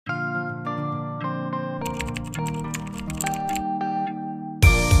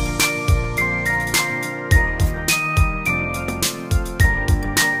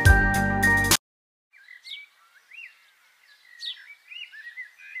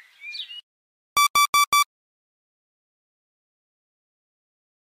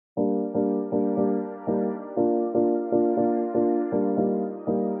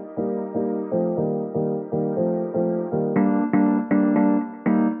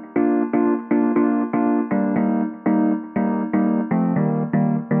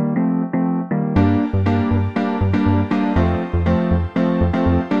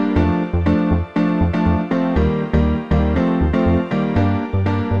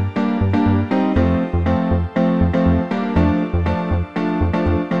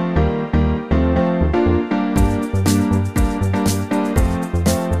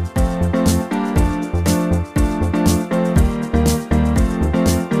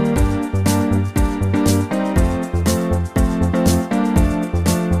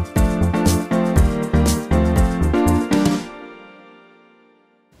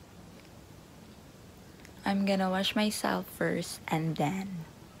gonna wash myself first and then,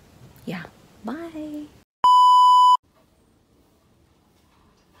 yeah, bye!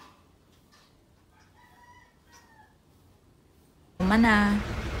 Mana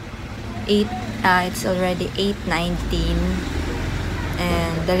 8 it's already 8:19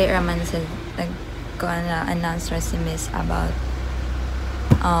 and dali raman sa announce si Miss about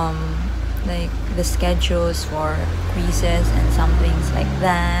like the schedules for quizzes and some things like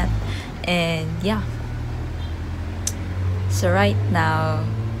that, and yeah, so right now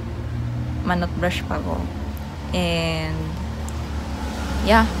manot brush pa ko, and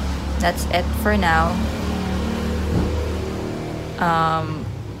yeah, that's it for now.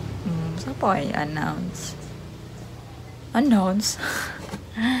 So boy, announce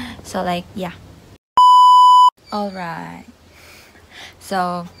so like, yeah, all right,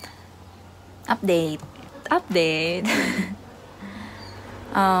 so update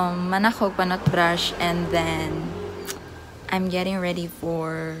manakog panot brush, and then I'm getting ready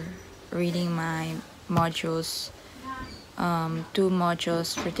for reading my modules, 2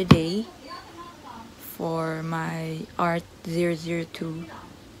 modules for today for my Art 002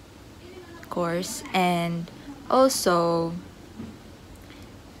 course, and also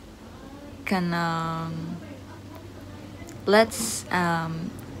let's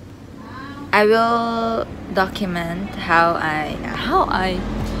I will document how I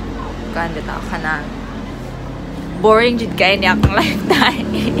kanang boring jud kay ni akong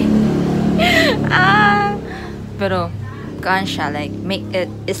lifetime. Pero kan siya like make it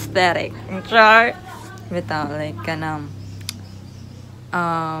aesthetic, char without like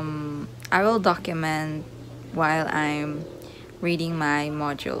I will document while I'm reading my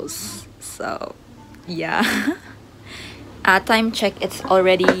modules. So yeah. Time check, it's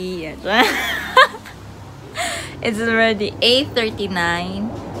already it's already 8:39,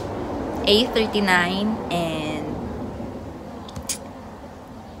 and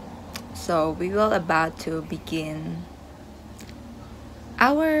so we will about to begin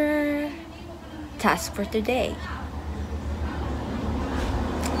our task for today.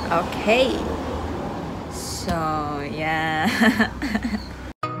 Okay, so yeah.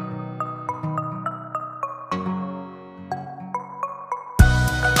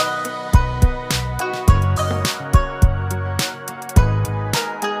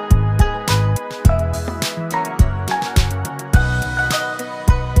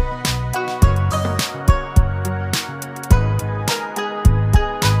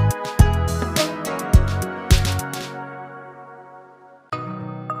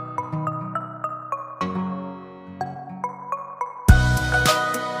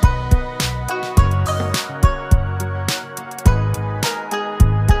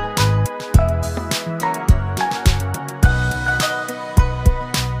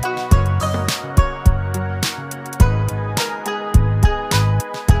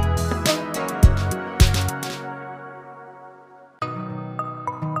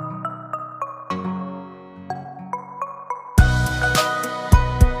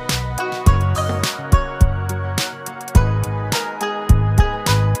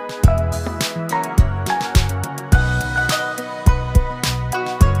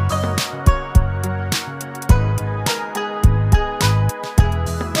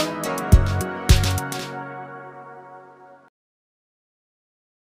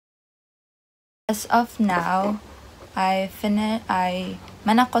 As of now,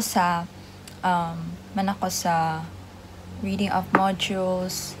 manako sa reading of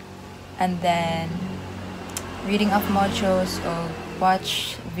modules, and then reading of modules o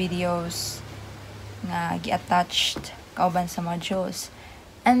watch videos nga gi-attached kauban sa modules,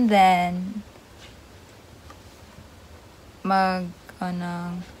 and then magulat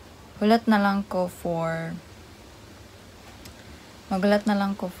na lang ko for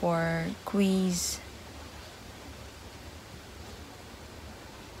quiz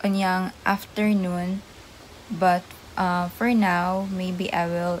onyang afternoon, but for now maybe I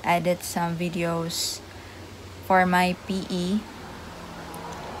will edit some videos for my PE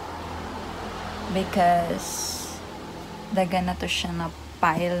because dagan na to siya na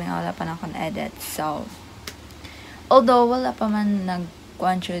pile nga wala pa na akong edit. So although wala pa man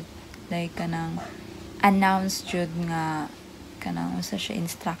nagkuan jud like kanang announce jud nga kanang usa siya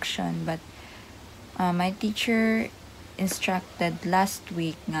instruction, but my teacher instructed last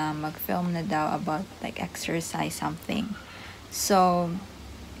week nga mag-film na daw about like exercise something. So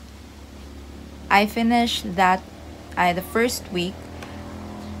I finished that the first week.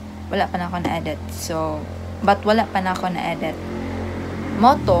 Wala pa na ako na-edit. So wala pa na ako na-edit.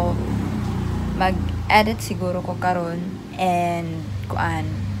 Moto mag-edit siguro ko karon, and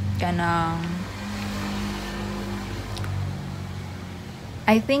kanang 2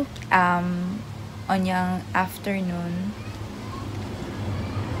 I think on yung afternoon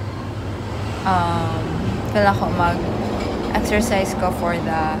kailangan ko mag-exercise ko for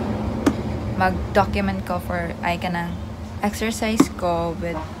the mag-document ko for ay kanang exercise ko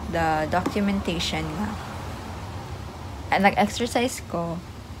with the documentation nga. And nag-exercise ko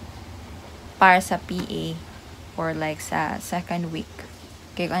para sa PA or like sa second week.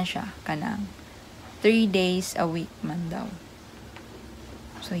 Kaya kan siya kanang 3 days a week man daw.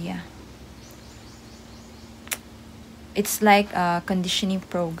 So yeah. It's like a conditioning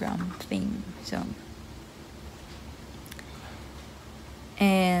program thing. So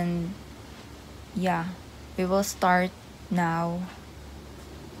and yeah, we will start now.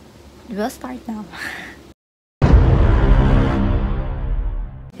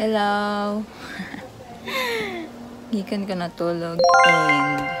 Hello. Gikan ko natulog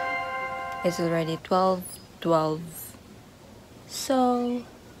and it's already 12:12. So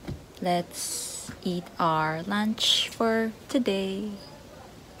let's eat our lunch for today.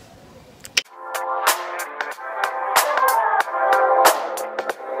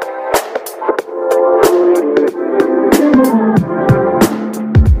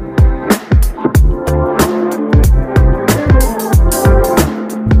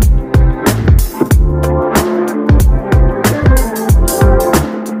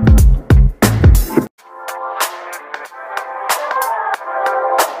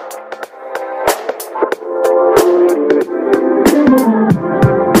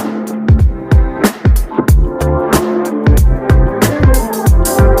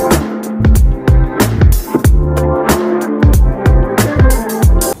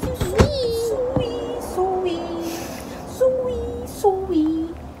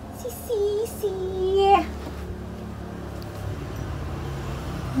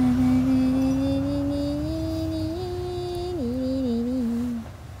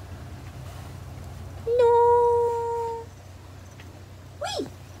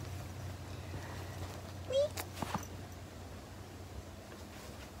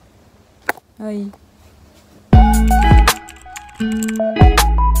 Ay.